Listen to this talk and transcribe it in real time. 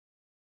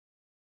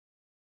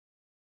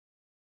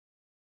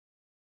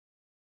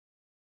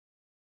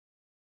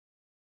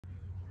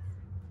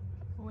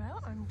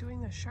I'm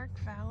doing the Shark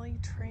Valley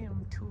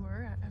Tram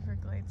tour at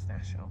Everglades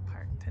National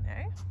Park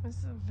today. This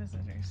is a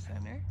visitor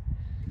center.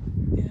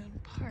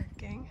 And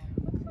parking.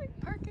 Looks like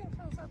parking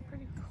fills up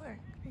pretty quick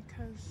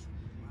because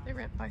they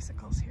rent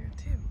bicycles here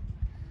too.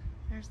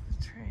 There's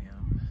the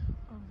tram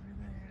over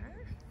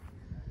there.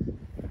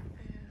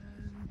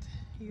 And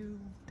you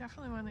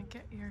definitely want to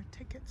get your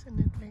tickets in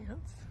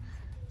advance.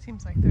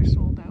 Seems like they're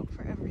sold out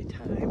for every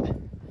time.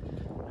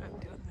 I'm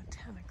doing the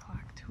 10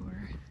 o'clock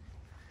tour.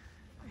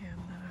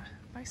 And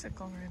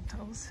bicycle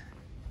rentals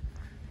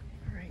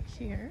are right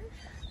here.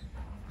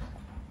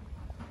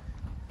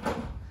 And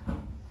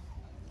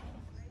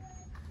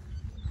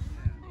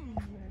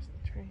there's the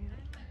tram.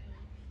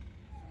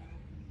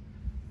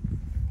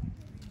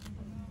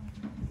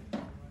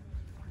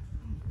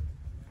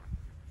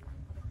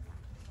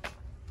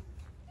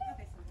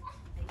 Okay,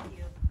 thank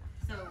you.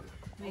 So,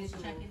 we just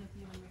check in with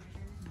you when you're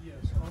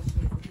Yes, also if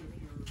you're going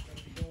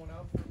to be going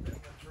out for a bit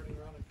and then turning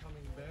around and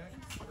coming back,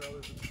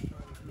 rather than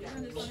trying to do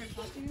just let her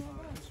talk to you a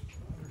little.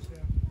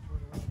 understand,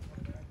 turn around and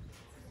come back.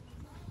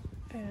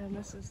 And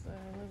this is the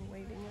little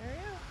waiting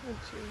area once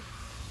you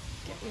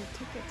get your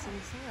tickets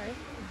inside.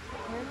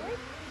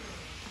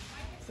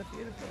 It's a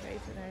beautiful day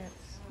today.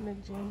 It's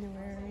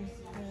mid-January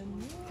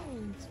and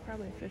it's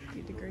probably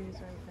 50 degrees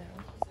right now.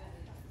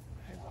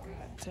 I've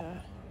got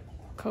a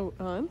coat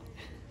on.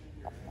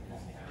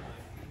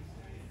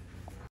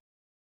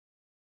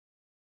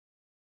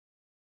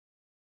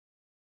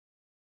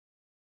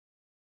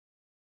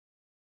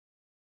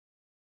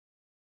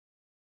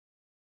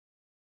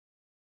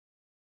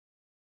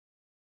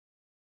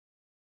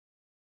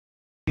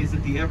 Is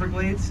that the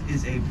Everglades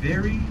is a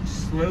very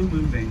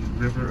slow-moving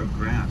river of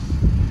grass.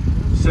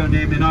 So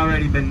Naaman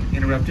already been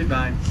interrupted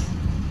by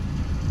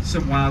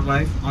some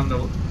wildlife on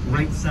the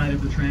right side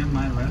of the tram,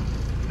 my left.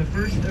 The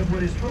first of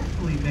what is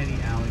hopefully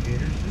many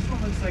alligators. This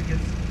one looks like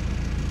it's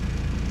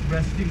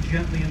resting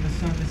gently in the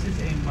sun. This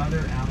is a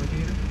mother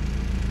alligator.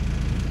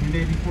 You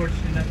may be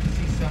fortunate enough to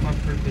see some of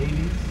her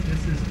babies.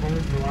 This is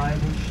old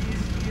reliable.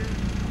 She's here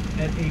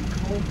at a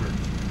culvert.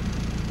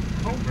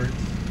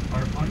 Culverts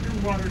are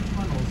underwater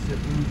tunnels that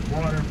move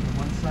water from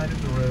one side of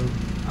the road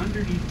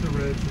underneath the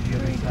road to the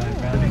other side,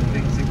 rather than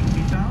things that can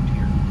be found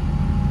here.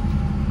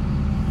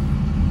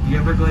 The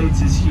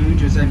Everglades is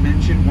huge, as I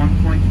mentioned,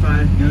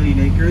 1.5 million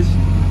acres,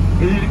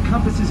 and it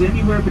encompasses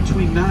anywhere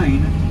between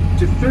 9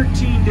 to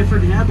 13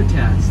 different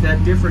habitats.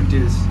 That different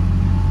is,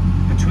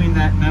 between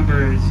that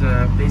number is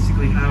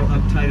basically how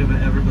uptight of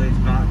an Everglades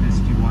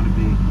botanist you want to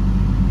be.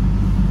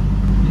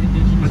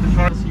 But the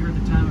forests here at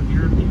the time of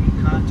European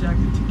contact,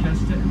 the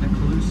Tequesta and the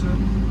Calusa,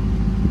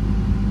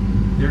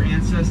 their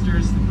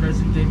ancestors, the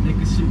present-day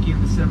Miccosukee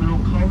and the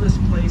Seminole, call this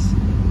place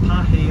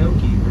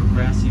Paheoki, or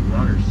grassy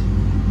waters.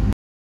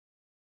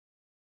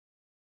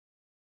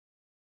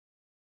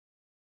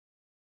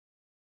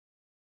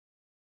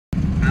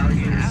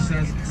 Alligator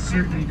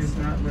certainly does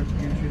not look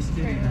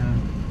interested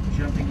in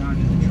jumping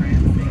onto the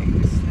tram,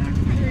 making a snack.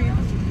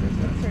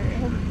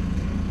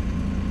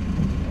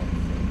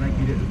 I'd like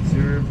you to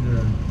observe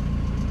the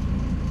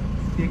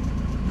thick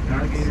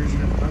alligators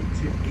have up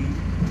to 8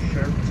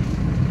 sharp teeth.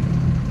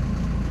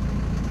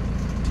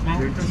 Small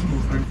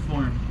crystals are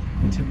formed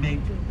to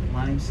make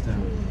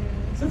limestone.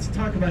 So let's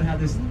talk about how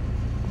this...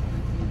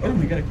 Oh,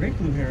 we got a great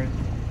blue heron.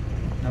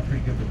 Not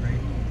pretty good, but great.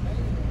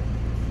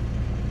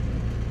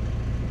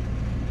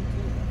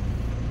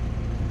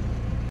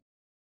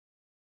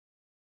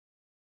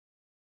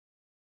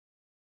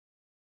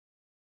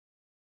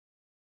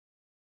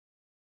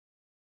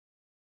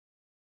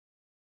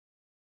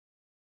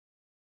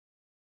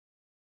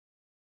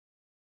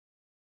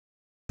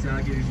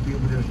 Alligators to be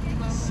able to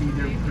see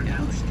their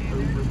pronounced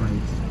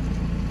overbites.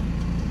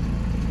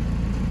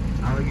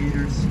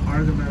 Alligators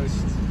are the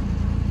most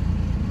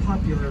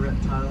popular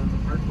reptile in the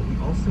park, but we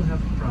also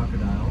have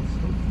crocodiles.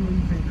 Hopefully,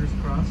 fingers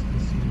crossed,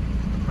 we'll see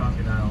a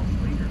crocodile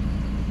later.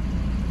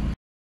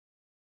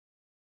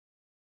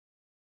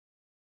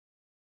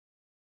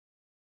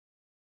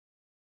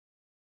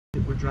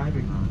 That we're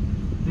driving on.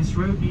 This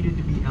road needed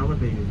to be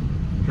elevated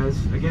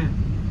because, again,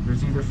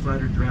 there's either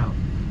flood or drought.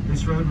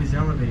 This road was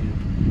elevated.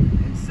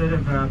 Instead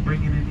of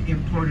bringing in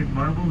imported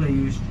marble, they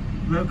used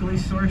locally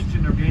sourced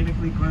and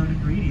organically grown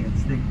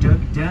ingredients. They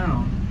dug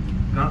down,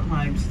 got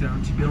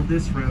limestone to build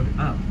this road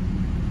up.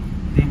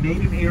 They made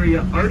an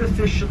area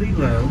artificially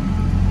low,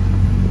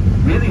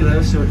 really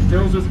low, so it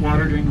fills with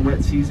water during the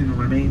wet season and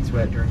remains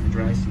wet during the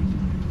dry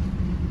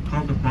season.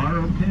 Called a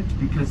borrow pit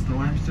because the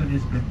limestone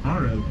has been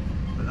borrowed,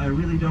 but I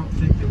really don't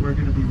think that we're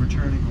going to be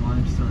returning the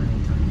limestone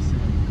anytime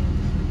soon.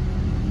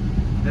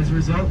 As a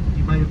result,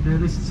 you might have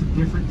noticed some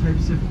different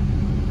types of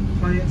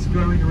plants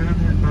growing around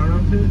that borrow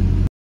pit.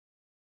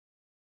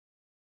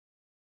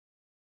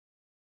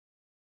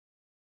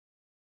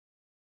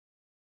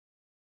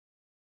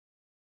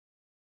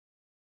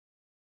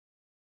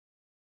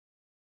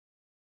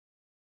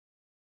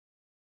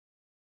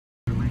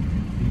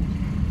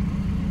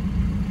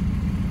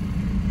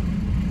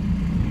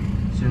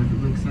 So it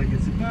looks like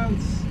it's about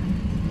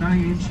 9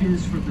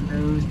 inches from the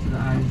nose to the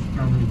eyes,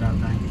 probably about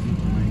 9 feet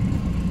in length.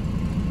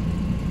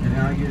 The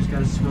alligator's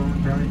got a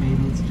swollen belly.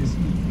 Maybe it's just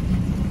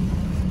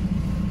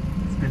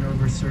it's been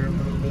overserved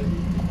a little bit.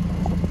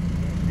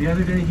 The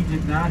other day he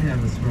did not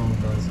have a swollen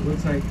belly, so it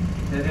looks like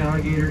that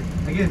alligator,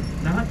 again,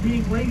 not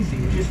being lazy,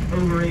 it just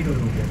overate a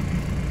little bit.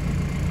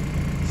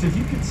 So if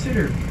you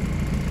consider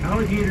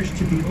alligators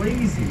to be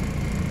lazy,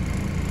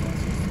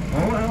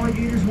 all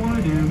alligators want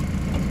to do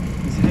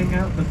is hang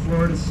out in the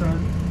Florida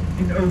sun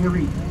and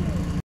overeat.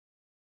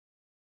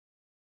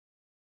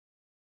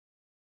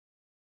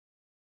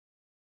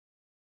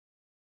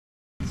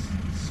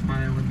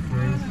 Smiling for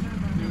us.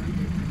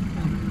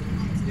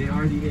 They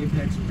are the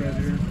apex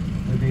predator,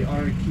 but they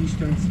are a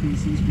keystone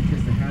species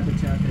because the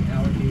habitat that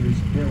alligators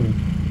build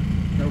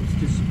helps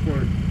to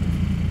support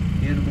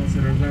animals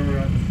that are lower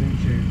on the food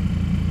chain,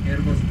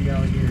 animals that the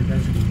alligator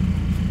doesn't eat.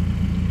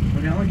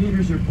 When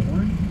alligators are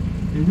born,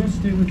 they will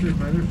stay with their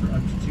mother for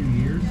up to 2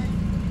 years.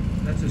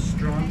 That's a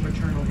strong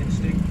maternal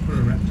instinct for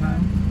a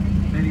reptile.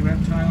 Many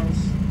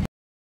reptiles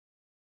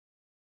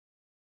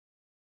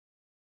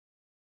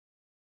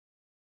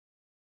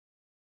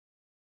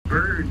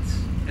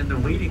birds and the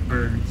wading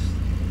birds,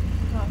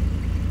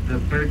 the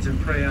birds of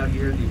prey out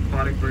here, the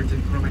aquatic birds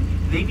and cormorant,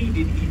 they need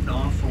to eat an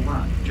awful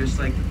lot, just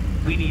like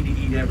we need to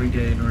eat every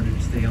day in order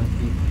to stay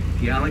healthy.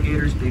 The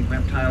alligators, big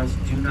reptiles,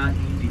 do not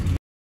need to eat.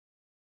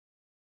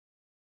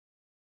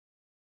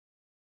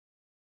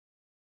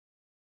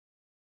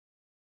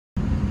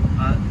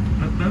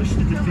 But most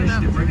of the fish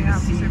that we're going to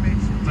see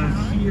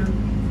both here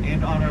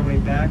and on our way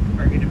back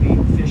are going to be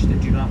fish that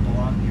do not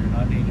belong here,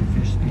 not native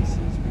fish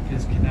species,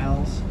 because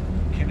canals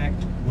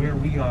connect where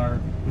we are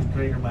with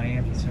Greater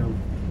Miami, so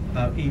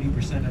about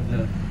 80% of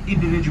the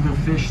individual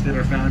fish that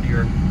are found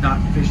here are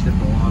not fish that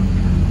belong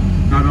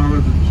here. Not all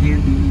of them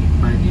can be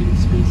eaten by native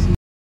species.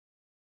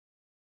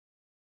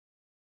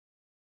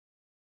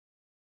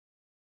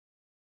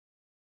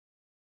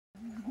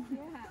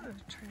 The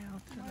trail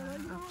to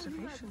the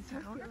observation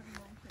tower,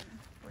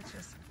 which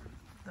is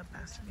the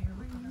best view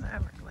of the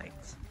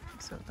Everglades,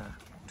 so the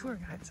tour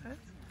guide says.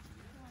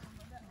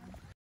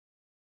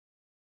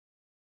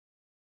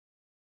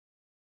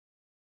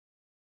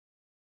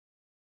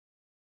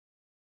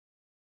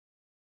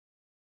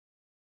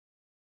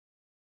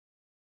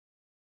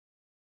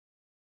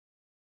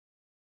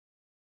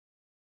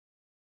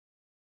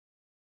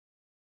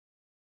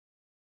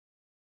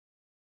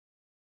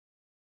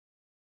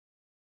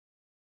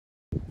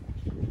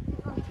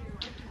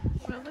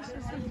 Well, this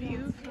is the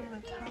view from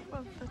the top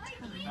of the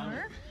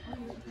tower.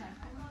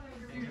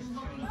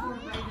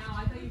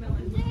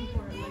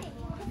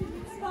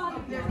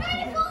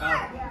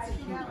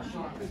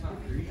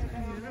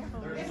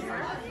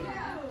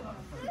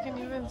 You can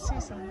even see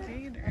some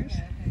gators.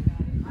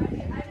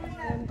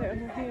 And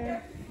down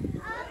here,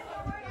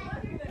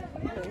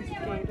 there's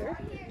gator.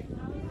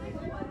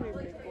 Pretty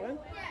big one.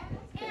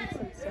 Getting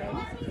some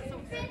sun.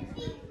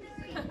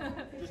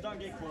 Just don't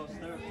get close,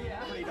 they're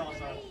pretty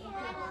docile.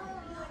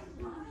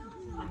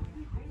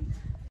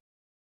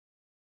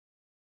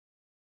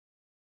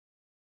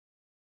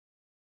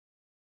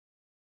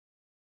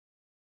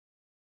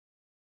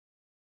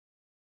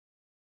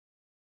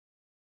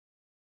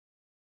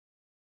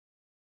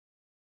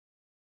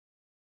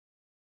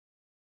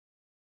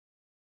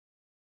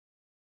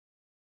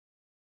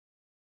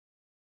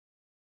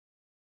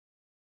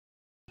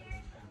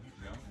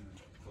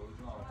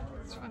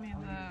 It's funny,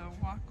 the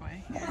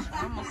walkway here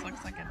almost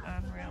looks like an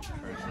on-ramp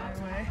further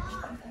away.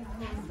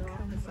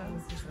 Comes up.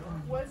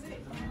 Was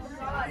it?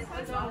 Oh,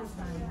 it's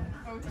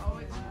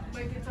always,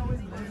 like it's always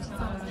there's the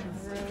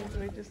road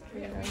we just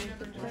came out of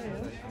the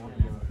trail.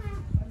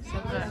 So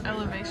the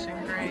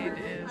elevation grade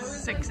is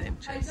 6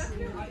 inches.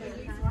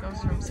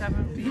 Goes from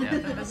 7 feet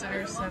at the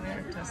visitor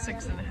center to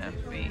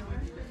 6.5 feet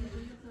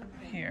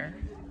here.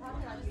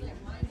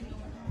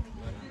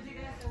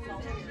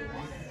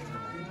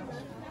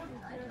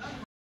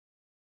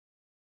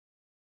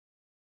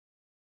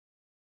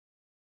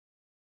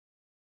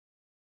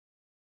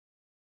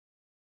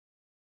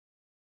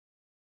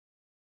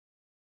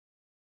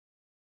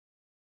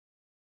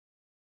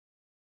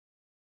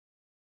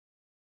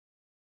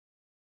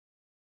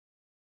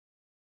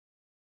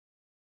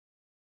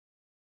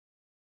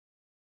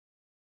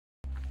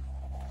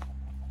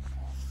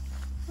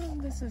 Well,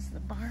 this is the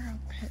Borrow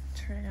Pit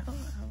Trail out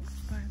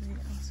by the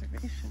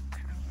observation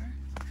tower,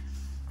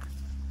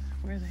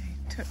 where they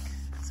took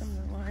some of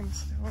the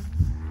limestone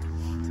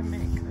to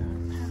make the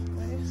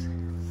pathways.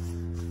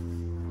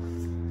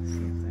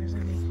 See if there's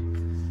any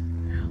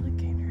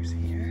alligators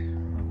here.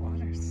 The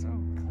water's so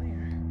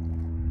clear.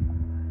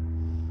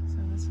 So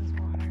this is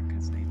water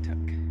because they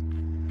took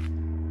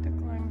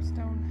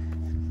limestone.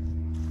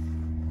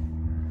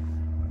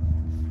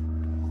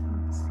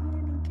 Don't see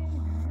any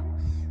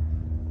gators.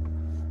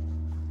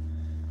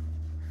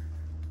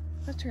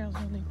 The trail's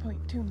only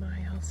 0.2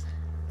 miles.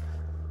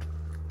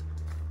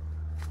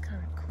 It's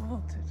kind of cool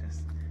to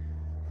just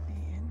be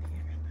in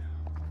here now.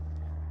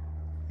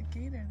 The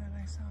gator that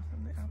I saw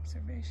from the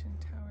observation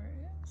tower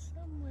is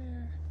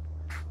somewhere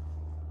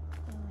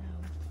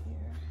around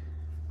here.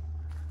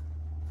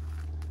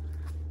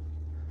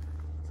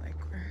 It's like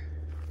we're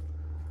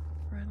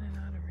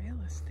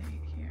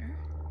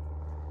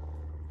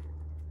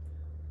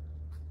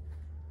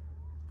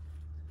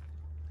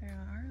There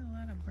are a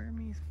lot of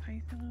Burmese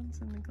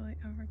pythons in the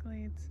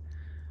Everglades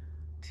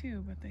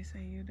too, but they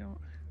say you don't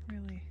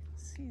really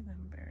see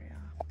them very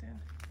often.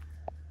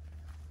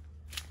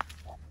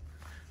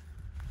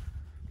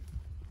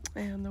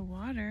 And the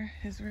water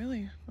is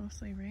really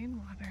mostly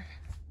rainwater.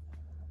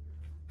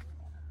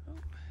 Oh,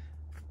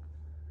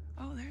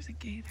 oh, there's a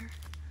gator.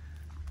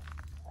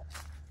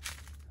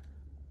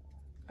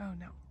 Oh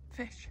no,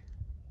 fish,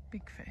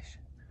 big fish,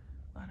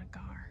 a lot of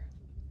gar.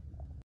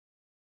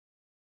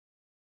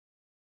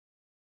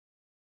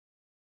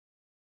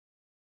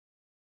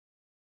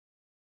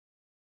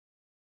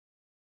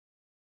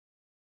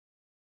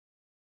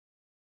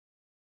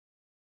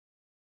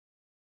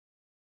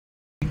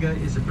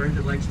 Is a bird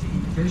that likes to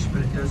eat fish, but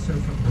it does so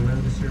from below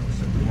the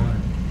surface of the water.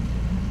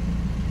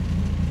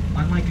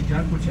 Unlike a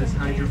duck, which has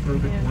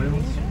hydrophobic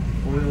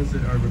oils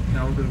that are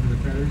repelled over the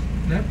feathers,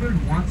 that bird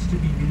wants to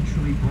be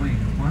neutrally buoyant.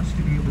 It wants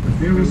to be able to...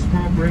 Very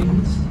small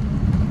brains.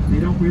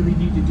 They don't really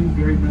need to do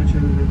very much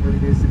other than what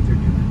it is that they're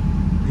doing.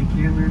 They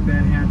can learn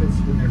bad habits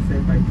when they're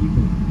fed by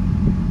people.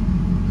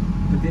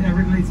 But the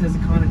Everglades has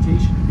a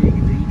connotation of being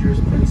a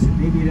dangerous place, and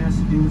maybe it has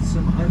to do with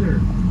some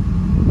other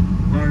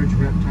large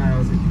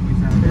reptiles that can be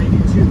found.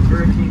 92,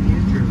 Hurricane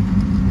Andrew,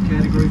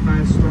 Category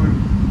 5 storm,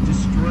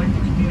 destroyed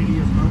the community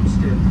of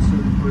Homestead in the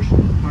southern portion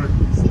of the park.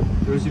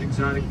 There was an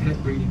exotic pet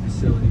breeding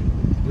facility.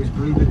 It was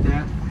believed that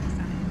that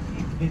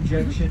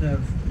injection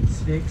of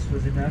snakes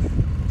was enough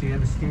to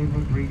have a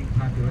stable breeding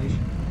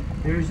population.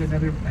 There's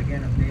another,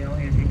 again, a male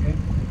anhinga.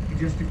 In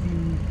just a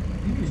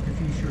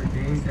few short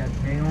days, that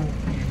male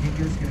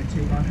anhinga is going to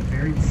take on a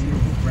very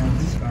beautiful brown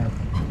scarf.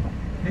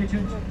 Pay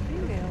attention.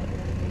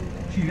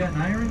 She got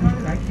an eye ring on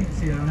it? I can't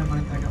see it. I don't have my,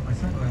 I got my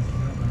sunglasses. I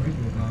don't have my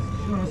regular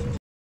glasses. She'll also...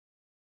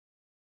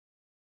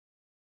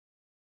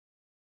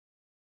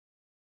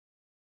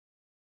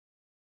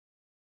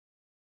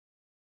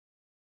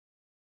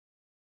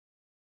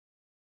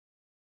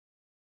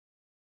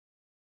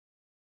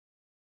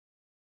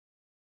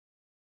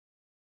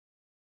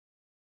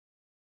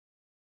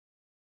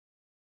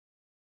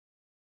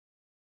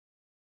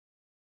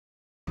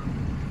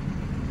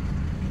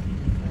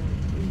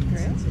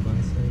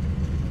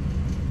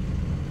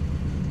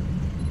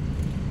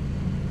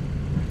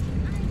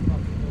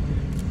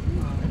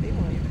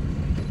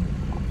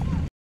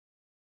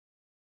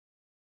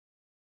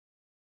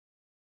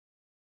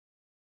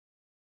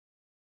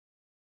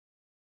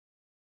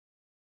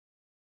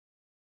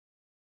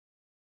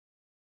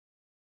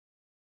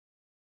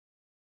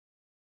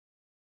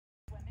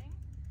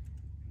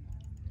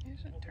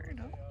 There's a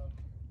turtle.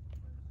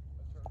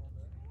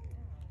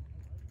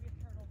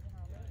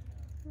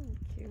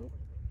 Cute.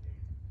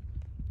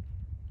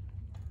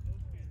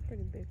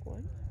 Pretty big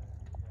one.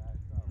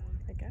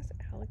 I guess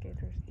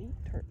alligators eat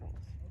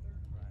turtles.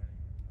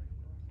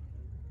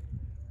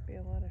 Be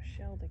a lot of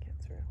shell to get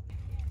through.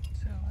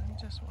 So I'm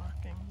just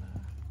walking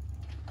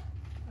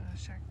the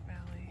Shark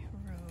Valley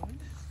Road.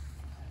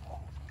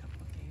 A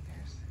couple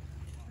gators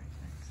right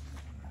next to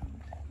the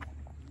road.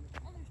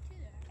 Oh, there's two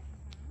there.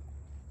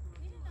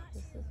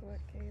 This is what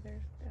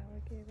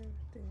alligators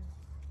do.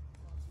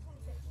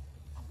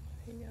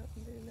 Hang out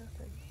and do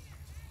nothing.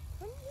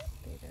 How did that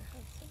gator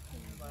have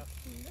something in its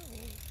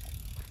nose?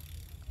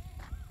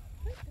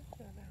 What is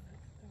that on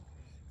its nose?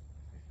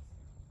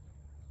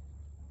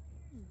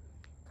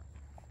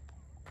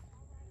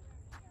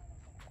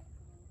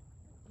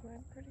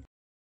 I'm pretty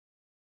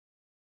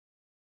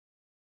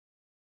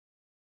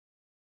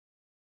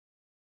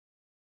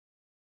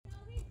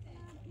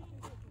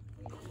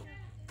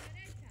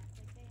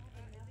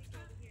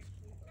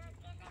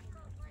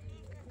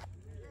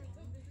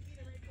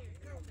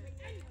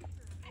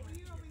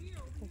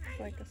Looks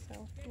like a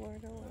South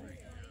Florida one.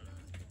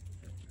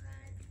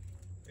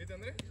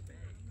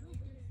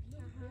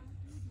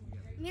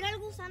 Mira el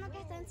gusano que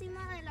está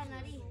encima de la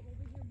nariz.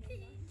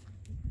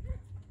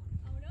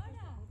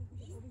 Aurora,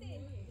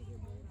 ¿viste?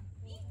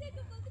 ¿Viste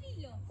el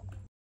cocodrilo?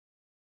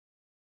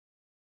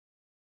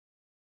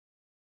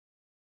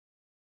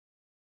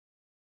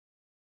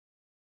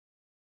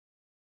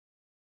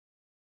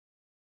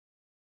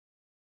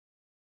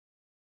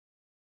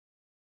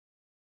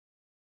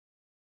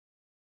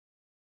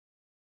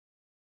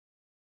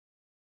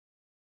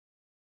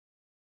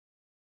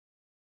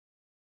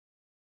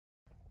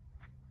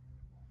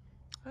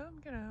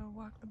 I'm gonna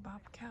walk the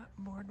Bobcat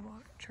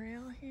Boardwalk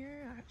Trail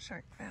here at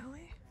Shark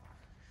Valley.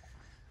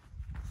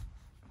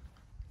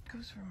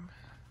 Goes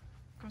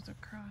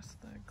across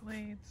the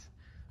glades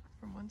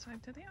from one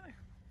side to the other.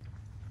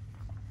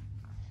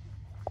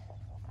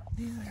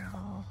 These are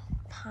all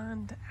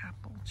pond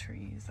apple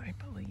trees, I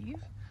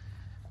believe,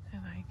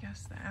 and I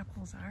guess the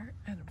apples are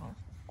edible.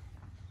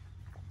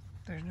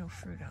 There's no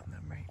fruit on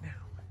them right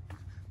now.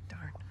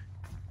 Darn.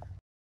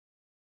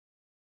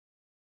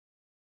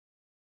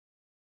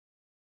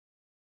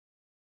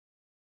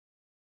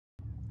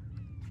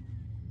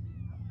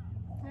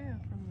 Yeah,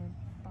 from the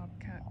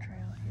Bobcat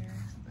Trail here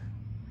is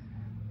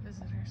the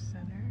visitor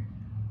center,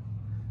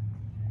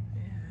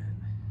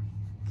 and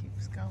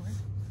keeps going.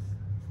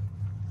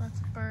 Lots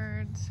of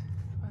birds,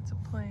 lots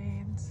of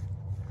planes.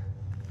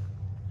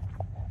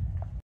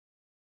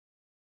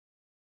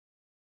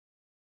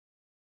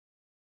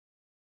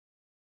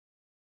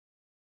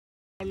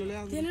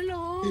 Tiene los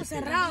ojos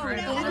cerrados.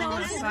 Right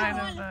on the side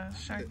of the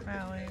Shark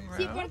Valley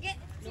Sí, Road. porque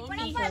si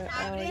fuera The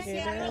para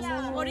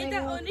alligator in the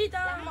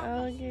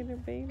alligator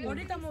baby.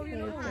 Ahorita movió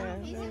los ojos.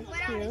 Okay, y si that's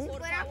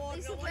fuera, cute.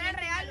 y si fuera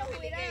real, los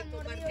hubiera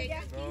mordido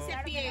ya. 15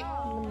 pies.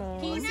 No.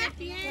 15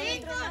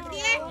 pies. 5,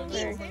 10,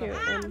 Very 15. cute.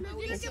 Ah, And no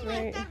tienes it's que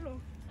right.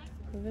 montarlo.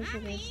 The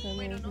visitor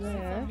center is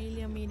there.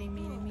 Familia, miren,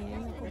 miren,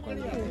 miren. Los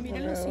cocodrilos. Here's Miren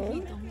the los road.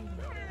 hijitos. Miren.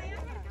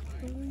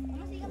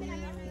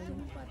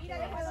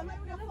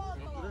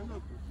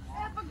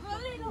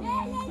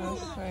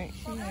 That's right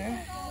here.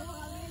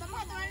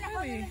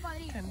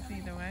 Maybe 10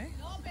 feet away.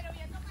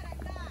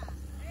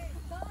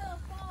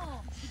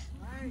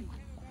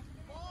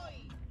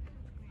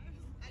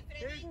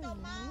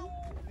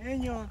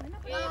 Niño,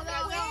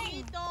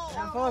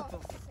 la foto.